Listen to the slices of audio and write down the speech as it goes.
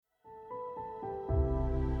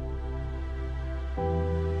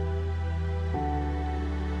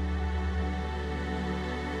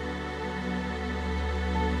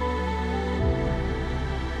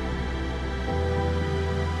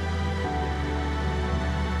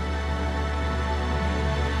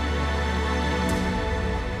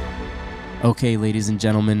Okay, ladies and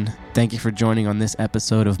gentlemen, thank you for joining on this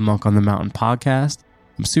episode of Monk on the Mountain podcast.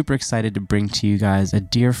 I'm super excited to bring to you guys a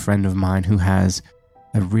dear friend of mine who has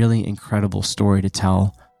a really incredible story to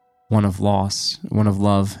tell, one of loss, one of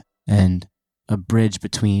love, and a bridge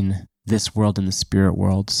between this world and the spirit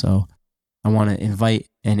world. So I want to invite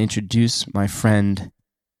and introduce my friend,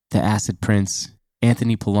 the Acid Prince,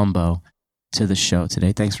 Anthony Palumbo, to the show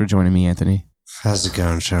today. Thanks for joining me, Anthony. How's it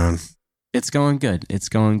going, Sean? It's going good. It's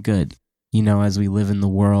going good. You know, as we live in the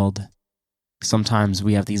world, sometimes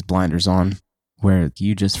we have these blinders on where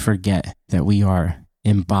you just forget that we are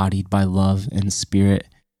embodied by love and spirit,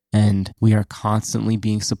 and we are constantly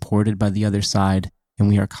being supported by the other side, and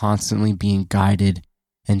we are constantly being guided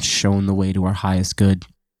and shown the way to our highest good.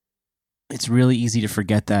 It's really easy to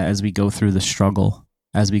forget that as we go through the struggle,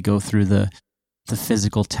 as we go through the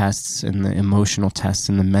physical tests and the emotional tests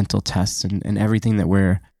and the mental tests and everything that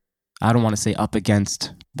we're, I don't want to say up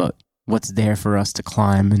against, but what's there for us to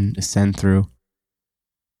climb and ascend through.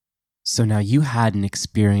 So now you had an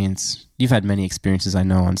experience, you've had many experiences, I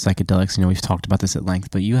know, on psychedelics. You know, we've talked about this at length,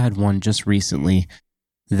 but you had one just recently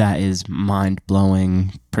that is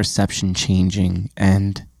mind-blowing, perception-changing,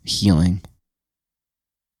 and healing.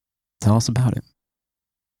 Tell us about it.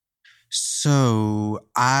 So,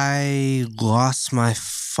 I lost my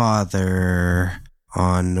father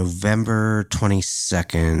on November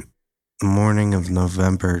 22nd, morning of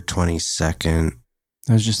November 22nd.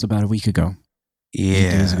 That was just about a week ago. Yeah.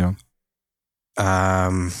 8 days ago.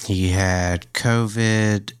 He had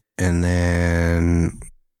COVID and then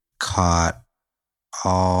caught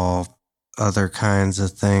all other kinds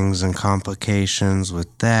of things and complications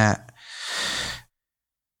with that.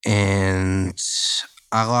 And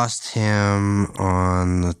I lost him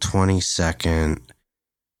on the 22nd,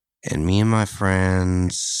 and me and my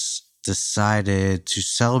friends decided to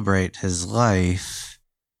celebrate his life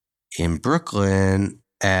in Brooklyn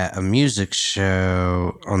at a music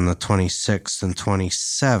show on the 26th and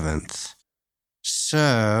 27th.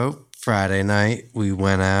 So, Friday night, we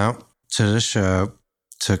went out to the show,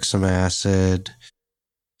 took some acid,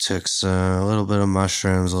 took a little bit of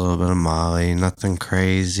mushrooms, a little bit of Molly, nothing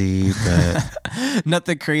crazy, but...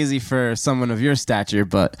 Nothing crazy for someone of your stature,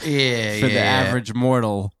 but for the average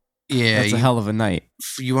mortal, that's a hell of a night.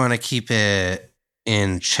 You want to keep it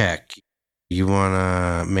in check. You want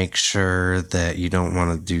to make sure that you don't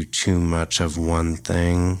want to do too much of one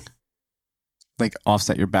thing. Like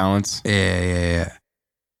offset your balance? Yeah.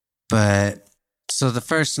 But, so the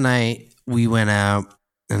first night we went out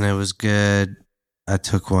and it was good. I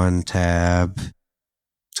took one tab,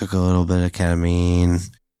 took a little bit of ketamine,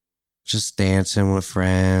 just dancing with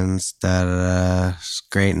friends, It's a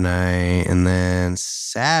great night. And then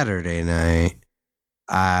Saturday night,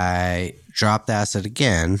 I dropped acid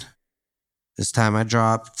again. This time I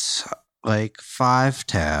dropped like 5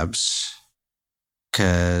 tabs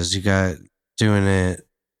because you got doing it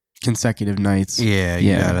consecutive nights. Yeah,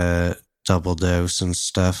 you got to double dose and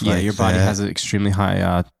stuff like that. Yeah, your body has an extremely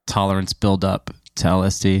high tolerance buildup to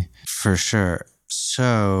LSD. For sure.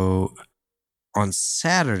 So on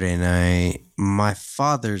Saturday night, my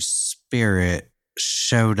father's spirit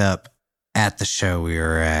showed up at the show we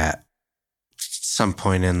were at. Some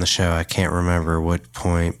point in the show, I can't remember what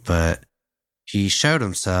point, but he showed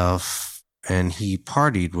himself and he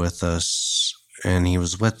partied with us, and he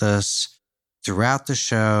was with us throughout the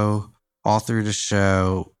show, all through the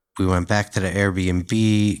show. We went back to the Airbnb.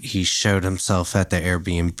 He showed himself at the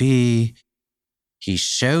Airbnb. He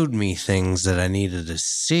showed me things that I needed to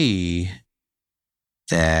see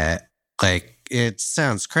that, like, it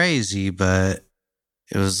sounds crazy, but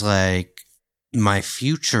it was like my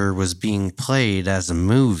future was being played as a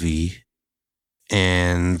movie.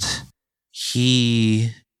 And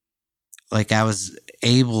I was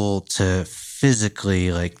able to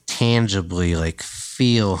physically, like, tangibly, like,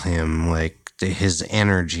 feel him, like, his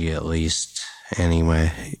energy at least,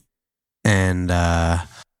 anyway. And, well,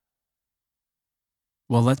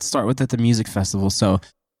 let's start with at the music festival. So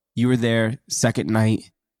you were there second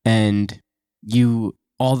night, and you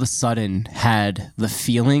all of a sudden had the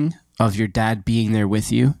feeling of your dad being there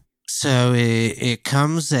with you. So it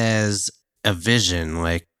comes as a vision.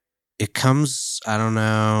 Like, it comes, I don't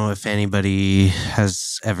know if anybody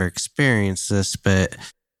has ever experienced this, but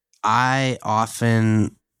I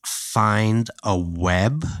often find a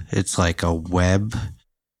web. It's like a web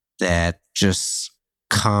that just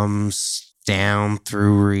comes down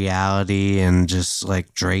through reality and just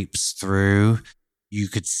like drapes through. You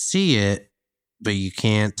could see it, but you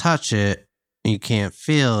can't touch it. You can't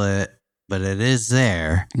feel it, but it is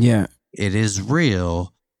there. Yeah. It is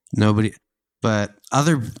real. Nobody, But I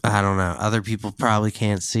don't know. Other people probably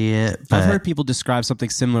can't see it. But I've heard people describe something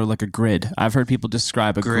similar like a grid. I've heard people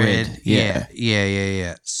describe a grid.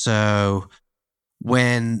 Yeah. So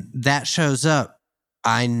when that shows up,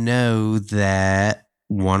 I know that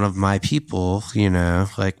one of my people,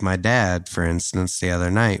 like my dad, for instance, the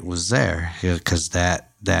other night was there because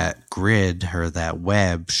that grid or that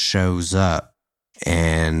web shows up,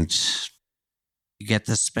 and you get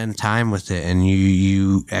to spend time with it, and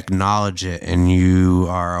you acknowledge it, and you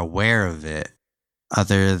are aware of it.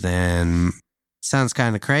 Other than, sounds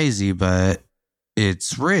kind of crazy, but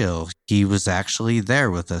it's real. He was actually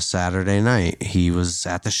there with us Saturday night. He was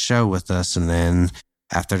at the show with us, and then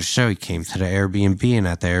after the show, he came to the Airbnb, and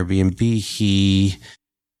at the Airbnb,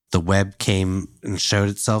 the web came and showed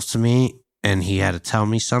itself to me, and he had to tell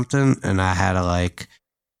me something, and I had to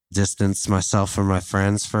distance myself from my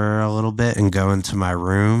friends for a little bit and go into my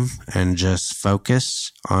room and just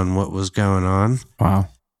focus on what was going on. Wow.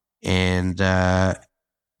 And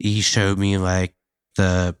he showed me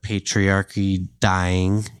the patriarchy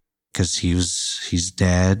dying because he's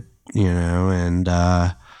dead, and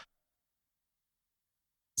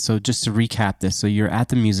so just to recap this, so you're at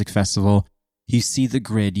the music festival, you see the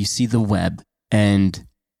grid, you see the web, and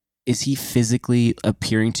is he physically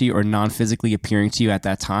appearing to you or non-physically appearing to you at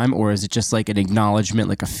that time? Or is it just an acknowledgement,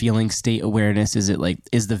 like a feeling state awareness? Is it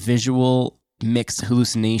is the visual mixed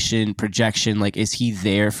hallucination, projection, is he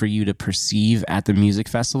there for you to perceive at the music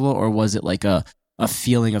festival? Or was it a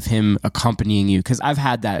feeling of him accompanying you? Because I've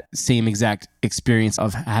had that same exact experience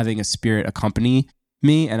of having a spirit accompany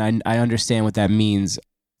me, and I understand what that means.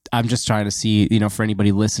 I'm just trying to see, for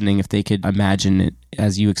anybody listening, if they could imagine it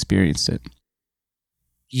as you experienced it.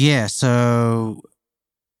 Yeah, so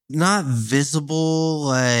not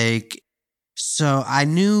visible, so I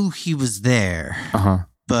knew he was there,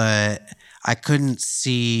 but I couldn't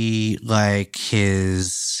see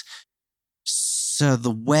his. So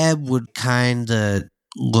the web would kind of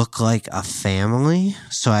look like a family.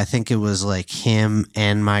 So I think it was him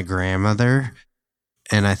and my grandmother.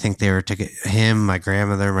 And I think they were him, my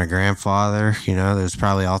grandmother, my grandfather, there's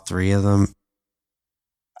probably all three of them.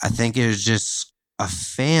 I think it was just a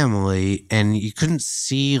family, and you couldn't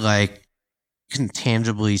see couldn't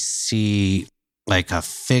tangibly see a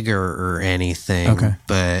figure or anything. Okay.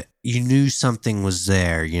 But you knew something was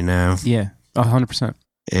there, Yeah, 100%.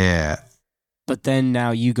 Yeah. But then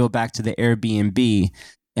now you go back to the Airbnb,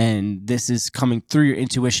 and this is coming through your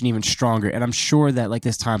intuition even stronger. And I'm sure that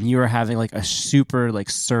this time you are having a super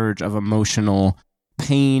surge of emotional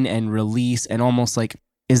pain and release, and almost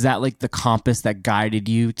is that the compass that guided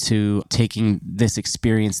you to taking this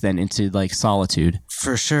experience then into solitude?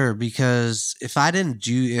 For sure, because if I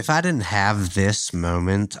didn't have this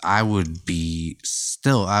moment, I would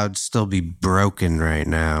still be broken right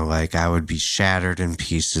now. I would be shattered in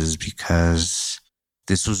pieces because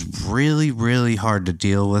this was really, really hard to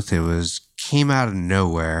deal with. Came out of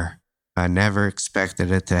nowhere. I never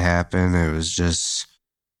expected it to happen. It was just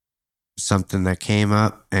something that came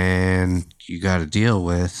up and you got to deal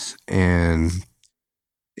with. And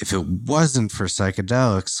if it wasn't for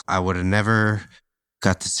psychedelics, I would have never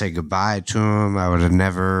got to say goodbye to him. I would have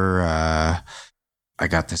never, I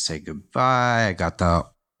got to say goodbye. I got to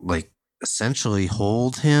essentially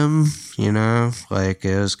hold him, it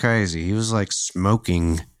was crazy. He was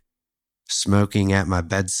smoking at my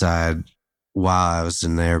bedside while I was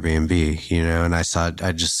in the Airbnb, and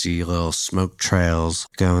I just see little smoke trails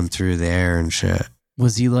going through the air and shit.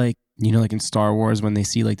 Was he in Star Wars when they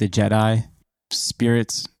see the Jedi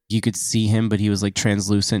spirits, you could see him, but he was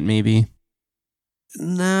translucent maybe?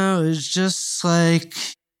 No, it was just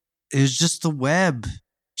the web.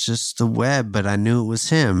 Just the web, but I knew it was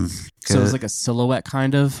him. So it was a silhouette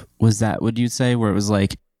kind of? Was that what you'd say? Where it was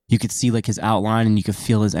you could see his outline and you could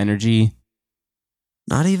feel his energy?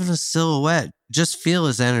 Not even a silhouette. Just feel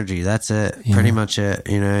his energy. That's it. Yeah. Pretty much it.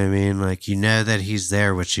 You know what I mean? That he's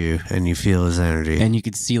there with you and you feel his energy. And you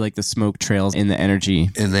could see the smoke trails in the energy.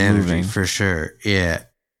 In the energy, for sure. Yeah.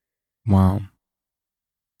 Wow.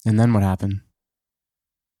 And then what happened?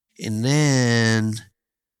 And then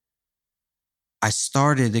I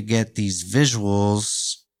started to get these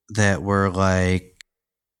visuals that were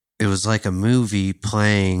it was a movie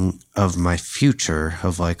playing of my future,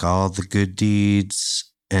 of all the good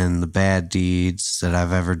deeds and the bad deeds that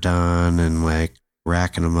I've ever done, and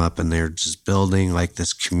racking them up. And they're just building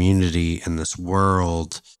this community and this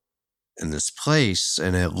world and this place.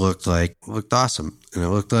 And it looked awesome. And it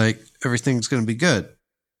looked like everything's going to be good.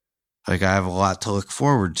 I have a lot to look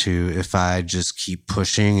forward to if I just keep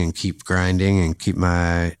pushing and keep grinding and keep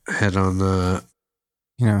my head on the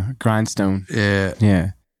grindstone. Yeah.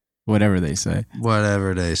 Yeah. whatever they say.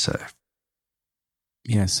 Whatever they say.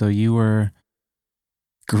 Yeah, so you were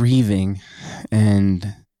grieving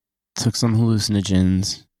and took some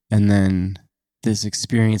hallucinogens, and then this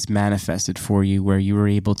experience manifested for you where you were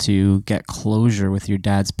able to get closure with your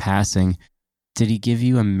dad's passing. Did he give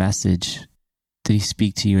you a message? Did he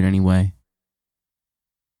speak to you in any way?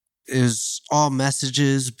 It was all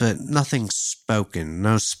messages, but nothing spoken.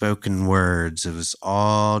 No spoken words. It was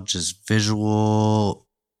all just visual.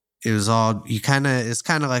 It was all, it's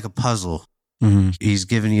kind of like a puzzle. Mm-hmm. He's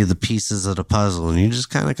giving you the pieces of the puzzle, and you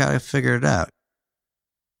just kind of got to figure it out.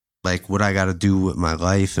 Like what I got to do with my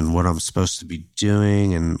life and what I'm supposed to be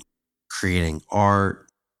doing and creating art.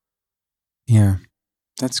 Yeah,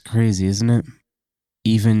 that's crazy, isn't it?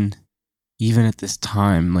 Even at this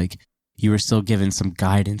time, like, you were still given some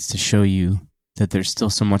guidance to show you that there's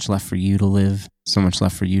still so much left for you to live, so much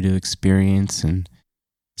left for you to experience, and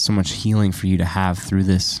so much healing for you to have through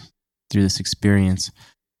this experience.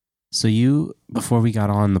 So you, before we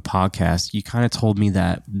got on the podcast, you kind of told me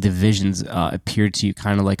that the visions appeared to you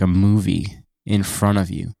kind of like a movie in front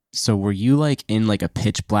of you. So were you like in like a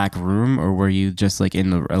pitch black room, or were you just like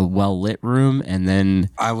in a well-lit room? And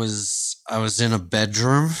then I was in a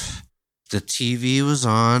bedroom. The TV was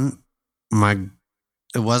on.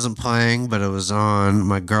 It wasn't playing, but it was on.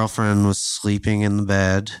 My girlfriend was sleeping in the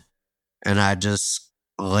bed, and I just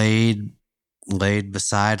laid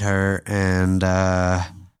beside her and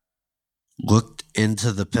looked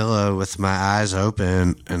into the pillow with my eyes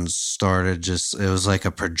open and started it was like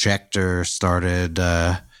a projector started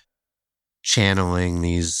channeling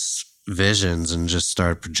these visions and just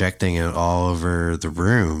started projecting it all over the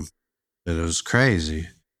room. It was crazy.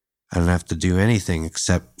 I didn't have to do anything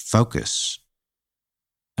except focus.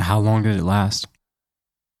 how long did it last?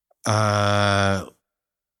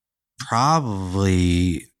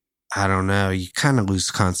 Probably, I don't know. You kind of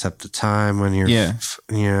lose concept of time when you're,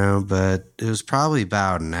 but it was probably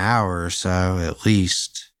about an hour or so at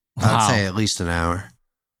least. Wow. I'd say at least an hour.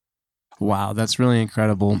 Wow, that's really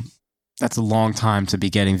incredible. That's a long time to be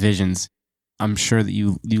getting visions. I'm sure that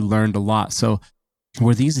you learned a lot. So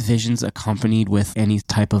were these visions accompanied with any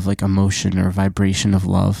type of like emotion or vibration of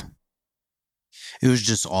love? It was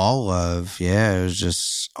just all love. Yeah, it was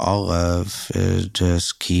just all love.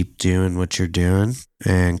 Just keep doing what you're doing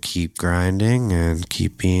and keep grinding and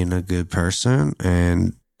keep being a good person.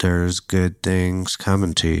 And there's good things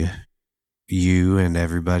coming to you and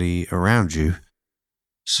everybody around you.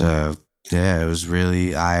 So, yeah, it was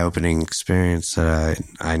really eye-opening experience that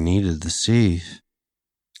I needed to see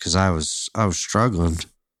because I was struggling.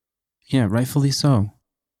 Yeah, rightfully so.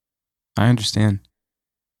 I understand.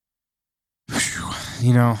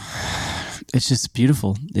 You know, it's just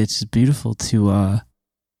beautiful. It's just beautiful to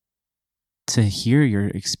hear your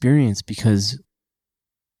experience because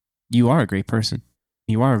you are a great person.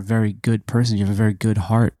 You are a very good person. You have a very good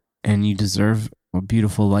heart and you deserve a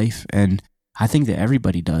beautiful life. And I think that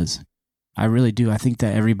everybody does. I really do. I think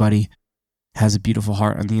that everybody has a beautiful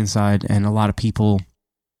heart on the inside, and a lot of people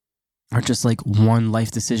are just like one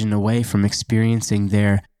life decision away from experiencing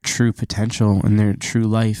their true potential and their true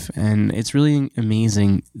life. And it's really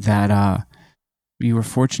amazing that you were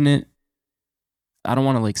fortunate. I don't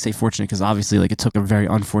want to like say fortunate because obviously like it took a very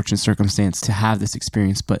unfortunate circumstance to have this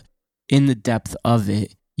experience, but in the depth of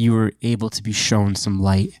it, you were able to be shown some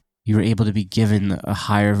light. You were able to be given a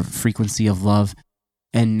higher frequency of love.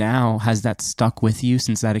 And now, has that stuck with you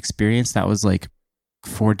since that experience? That was like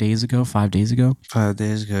 4 days ago, 5 days ago? 5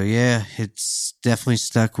 days ago, yeah. It's definitely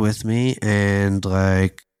stuck with me. And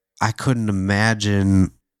like, I couldn't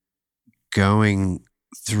imagine going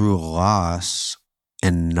through a loss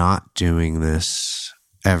and not doing this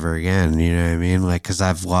ever again. You know what I mean? Like, because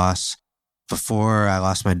before I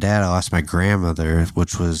lost my dad, I lost my grandmother,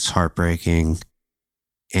 which was heartbreaking.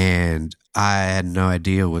 And I had no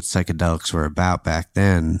idea what psychedelics were about back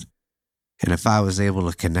then. And if I was able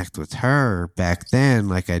to connect with her back then,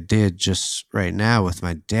 like I did just right now with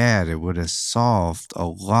my dad, it would have solved a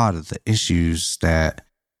lot of the issues that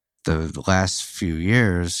the last few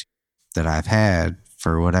years that I've had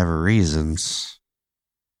for whatever reasons.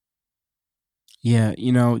 Yeah,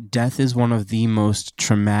 you know, death is one of the most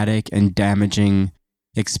traumatic and damaging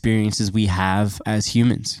experiences we have as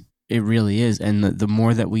humans. It really is. And the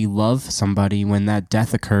more that we love somebody when that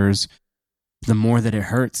death occurs, the more that it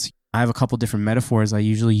hurts. I have a couple different metaphors I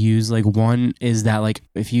usually use. Like one is that like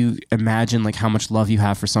if you imagine like how much love you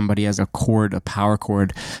have for somebody as a cord, a power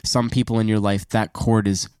cord, some people in your life, that cord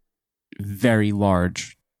is very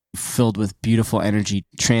large, filled with beautiful energy,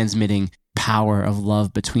 transmitting power of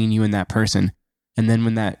love between you and that person. And then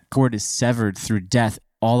when that cord is severed through death,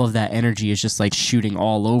 all of that energy is just like shooting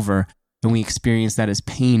all over, and we experience that as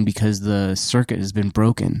pain because the circuit has been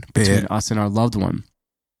broken between us and our loved one.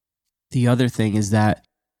 The other thing is that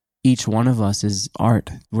each one of us is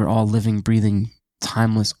art. We're all living, breathing,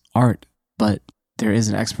 timeless art, but there is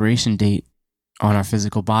an expiration date on our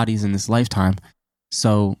physical bodies in this lifetime.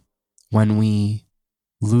 So when we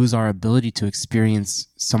lose our ability to experience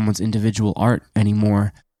someone's individual art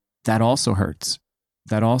anymore, that also hurts.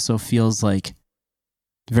 That also feels like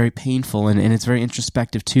very painful, and it's very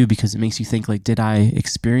introspective too, because it makes you think like, did I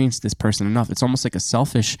experience this person enough? It's almost like a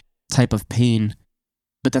selfish type of pain,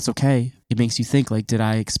 but that's okay. It makes you think like, did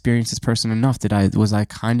I experience this person enough? Was I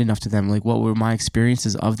kind enough to them? Like, what were my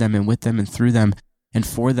experiences of them and with them and through them and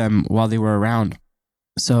for them while they were around?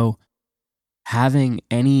 So having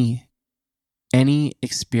any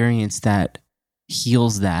experience that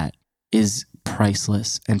heals that is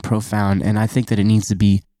priceless and profound. And I think that it needs to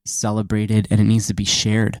be celebrated and it needs to be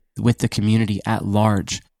shared with the community at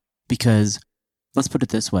large, because let's put it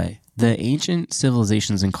this way. The ancient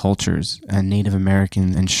civilizations and cultures and Native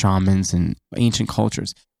American and shamans and ancient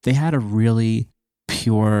cultures, they had a really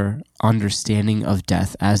pure understanding of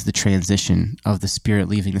death as the transition of the spirit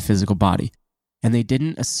leaving the physical body. And they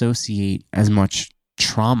didn't associate as much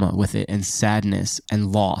trauma with it and sadness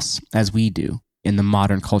and loss as we do in the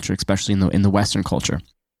modern culture, especially in the Western culture.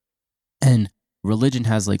 And religion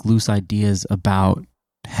has like loose ideas about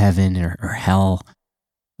heaven or hell.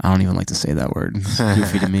 I don't even like to say that word. It's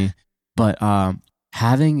goofy to me. But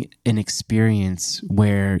having an experience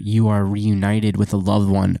where you are reunited with a loved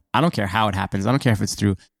one, I don't care how it happens. I don't care if it's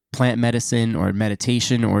through plant medicine or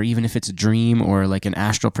meditation, or even if it's a dream or like an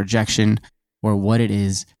astral projection or what it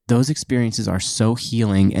is. Those experiences are so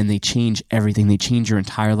healing, and they change everything. They change your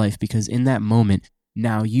entire life, because in that moment,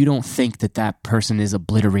 now you don't think that that person is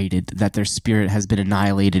obliterated, that their spirit has been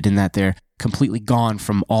annihilated, and that they're completely gone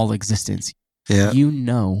from all existence. Yeah. You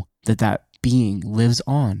know that that being lives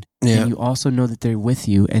on. Yeah. And you also know that they're with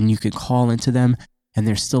you, and you can call into them, and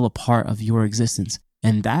they're still a part of your existence.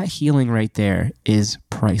 And that healing right there is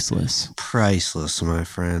priceless. Priceless, my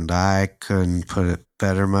friend. I couldn't put it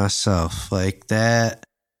better myself. Like that,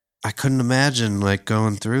 I couldn't imagine like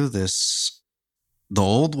going through this the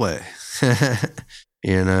old way.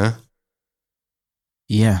 You know?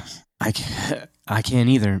 Yeah, I can't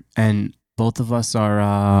either. And both of us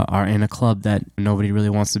are in a club that nobody really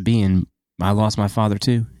wants to be in. I lost my father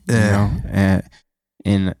too, Yeah.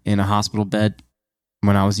 in a hospital bed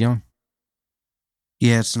when I was young.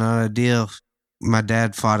 Yeah, it's not ideal. My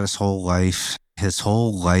dad fought his whole life. His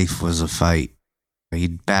whole life was a fight. He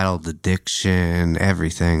battled addiction,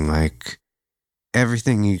 everything. Like,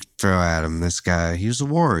 everything you throw at him, this guy, he was a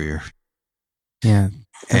warrior. Yeah,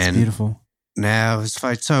 that's And beautiful. now his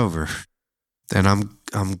fight's over. And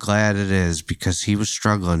I'm glad it is, because he was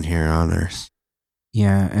struggling here on Earth.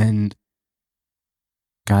 Yeah, and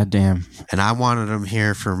goddamn. And I wanted him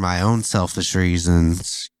here for my own selfish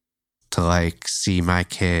reasons, to like see my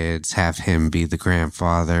kids, have him be the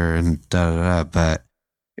grandfather and but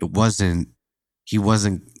he wasn't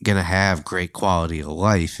going to have great quality of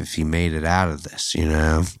life if he made it out of this, you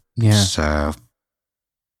know? Yeah. So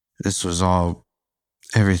this was all,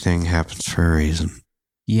 everything happens for a reason.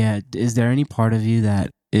 Yeah. Is there any part of you that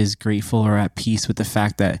is grateful or at peace with the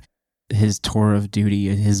fact that his tour of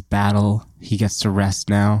duty, his battle, he gets to rest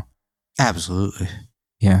now? Absolutely.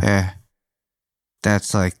 Yeah. Yeah.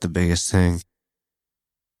 That's like the biggest thing.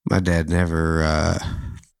 My dad never,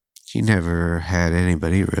 he never had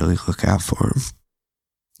anybody really look out for him.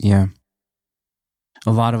 Yeah.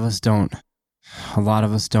 A lot of us don't.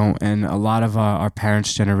 And a lot of our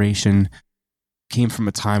parents' generation came from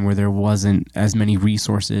a time where there wasn't as many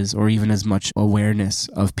resources or even as much awareness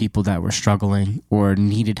of people that were struggling or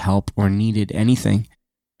needed help or needed anything,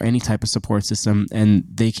 any type of support system. And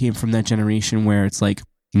they came from that generation where it's like,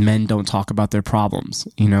 men don't talk about their problems.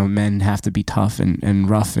 You know, men have to be tough and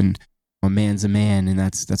rough, and a man's a man, and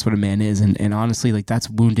that's what a man is. And honestly, like, that's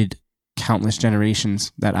wounded countless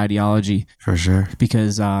generations, that ideology. For sure.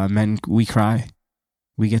 Because men, we cry,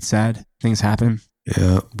 we get sad, things happen.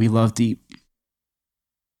 Yeah. We love deep.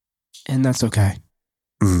 And that's okay.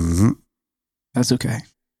 Mm-hmm. That's okay.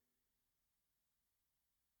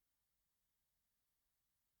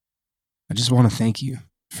 I just want to thank you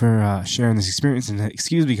for sharing this experience, and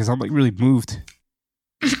excuse me because I'm like really moved.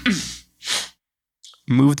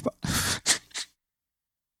 Moved by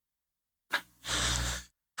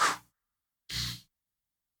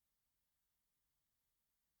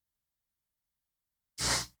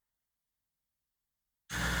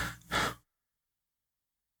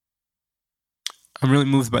I'm really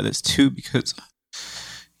moved by this too, because,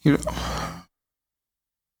 you know,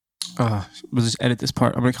 We'll just edit this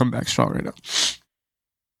part. I'm going to come back strong right now.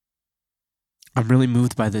 I'm really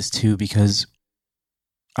moved by this too because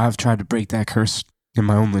I've tried to break that curse in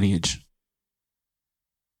my own lineage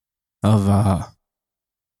of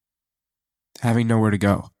having nowhere to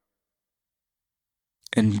go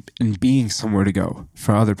and being somewhere to go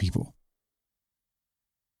for other people.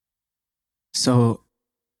 So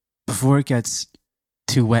before it gets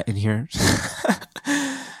too wet in here,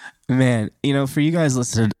 man, for you guys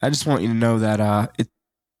listening, I just want you to know that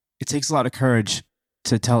it takes a lot of courage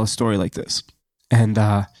to tell a story like this. And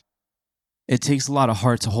it takes a lot of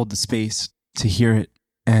heart to hold the space to hear it.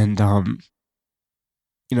 And, I'm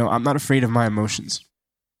not afraid of my emotions.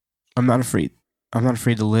 I'm not afraid. I'm not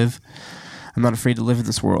afraid to live. I'm not afraid to live in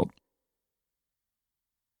this world.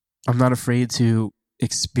 I'm not afraid to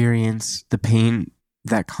experience the pain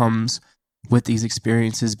that comes with these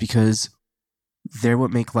experiences because they're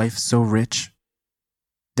what make life so rich.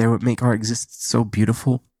 They're what make our existence so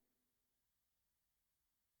beautiful.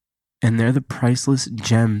 And they're the priceless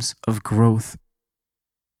gems of growth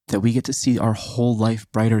that we get to see our whole life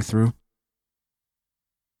brighter through.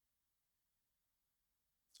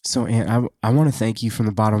 So, Aunt, I want to thank you from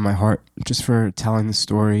the bottom of my heart just for telling the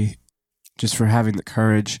story, just for having the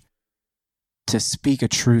courage to speak a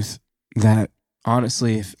truth that,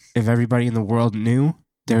 honestly, if everybody in the world knew,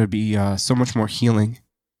 there would be so much more healing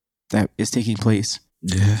that is taking place.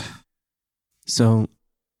 Yeah. So,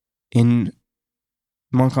 in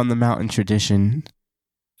Monk on the Mountain tradition,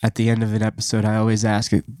 at the end of an episode, I always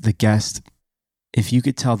ask the guest, if you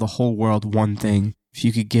could tell the whole world one thing, if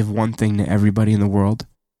you could give one thing to everybody in the world,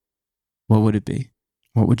 what would it be?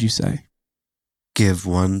 What would you say? Give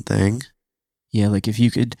one thing? Yeah, like if you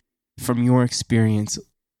could, from your experience,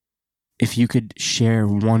 if you could share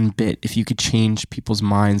one bit, if you could change people's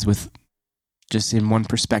minds with just in one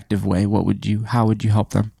perspective way, how would you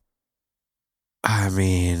help them? I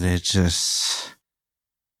mean, it just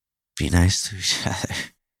be nice to each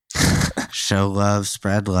other. Show love,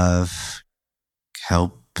 spread love,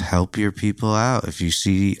 help your people out. If you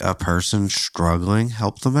see a person struggling,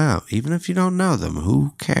 help them out. Even if you don't know them,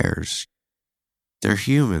 who cares? They're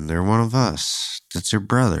human. They're one of us. That's your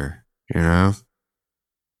brother, I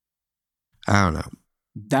don't know.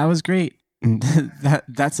 That was great.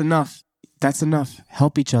 That's enough. That's enough.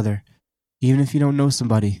 Help each other. Even if you don't know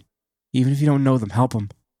somebody, even if you don't know them, help them.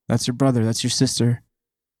 That's your brother. That's your sister.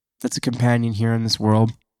 That's a companion here in this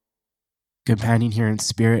world. Companion here in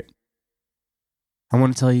spirit. I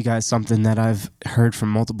want to tell you guys something that I've heard from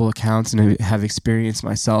multiple accounts and have experienced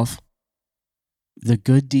myself. The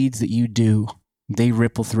good deeds that you do, they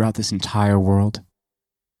ripple throughout this entire world.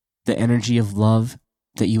 The energy of love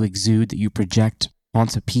that you exude, that you project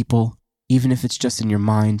onto people, even if it's just in your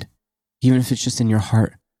mind, even if it's just in your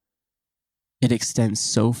heart, it extends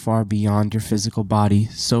so far beyond your physical body,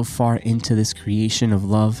 so far into this creation of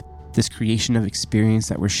love, this creation of experience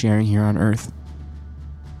that we're sharing here on earth,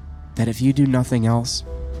 that if you do nothing else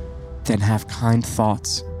than have kind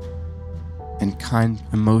thoughts and kind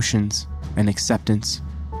emotions and acceptance,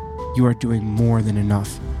 you are doing more than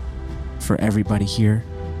enough for everybody here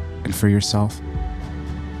and for yourself.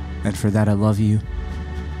 And for that, I love you.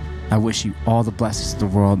 I wish you all the blessings in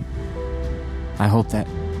the world. I hope that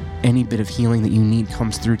any bit of healing that you need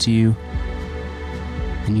comes through to you,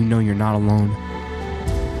 and you know you're not alone.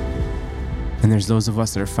 And there's those of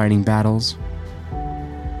us that are fighting battles,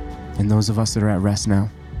 and those of us that are at rest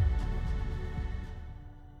now.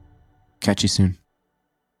 Catch you soon.